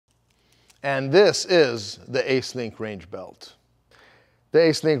And this is the AceLink range belt. The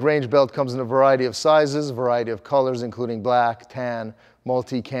AceLink range belt comes in a variety of sizes, a variety of colors, including black, tan,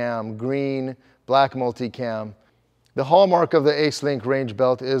 multicam, green, black multicam. The hallmark of the AceLink range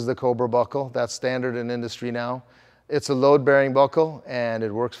belt is the Cobra buckle. That's standard in industry now. It's a load-bearing buckle, and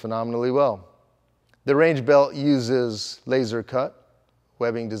it works phenomenally well. The range belt uses laser cut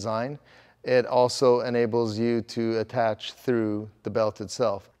webbing design. It also enables you to attach through the belt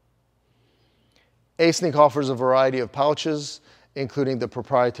itself. AceLink offers a variety of pouches, including the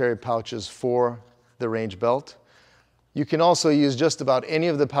proprietary pouches for the range belt. You can also use just about any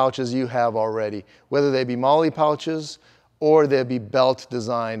of the pouches you have already, whether they be MOLLE pouches or they be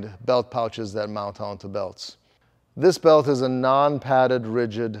belt-designed belt pouches that mount onto belts. This belt is a non-padded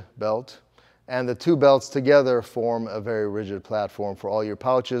rigid belt, and the two belts together form a very rigid platform for all your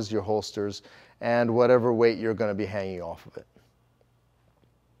pouches, your holsters, and whatever weight you're going to be hanging off of it.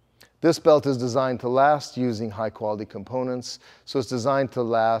 This belt is designed to last using high-quality components, so it's designed to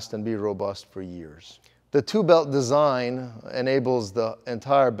last and be robust for years. The two-belt design enables the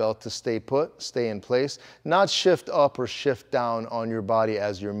entire belt to stay put, stay in place, not shift up or shift down on your body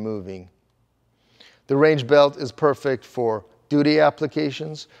as you're moving. The range belt is perfect for duty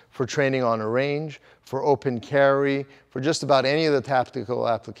applications, for training on a range, for open carry, for just about any of the tactical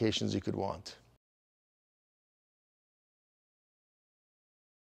applications you could want.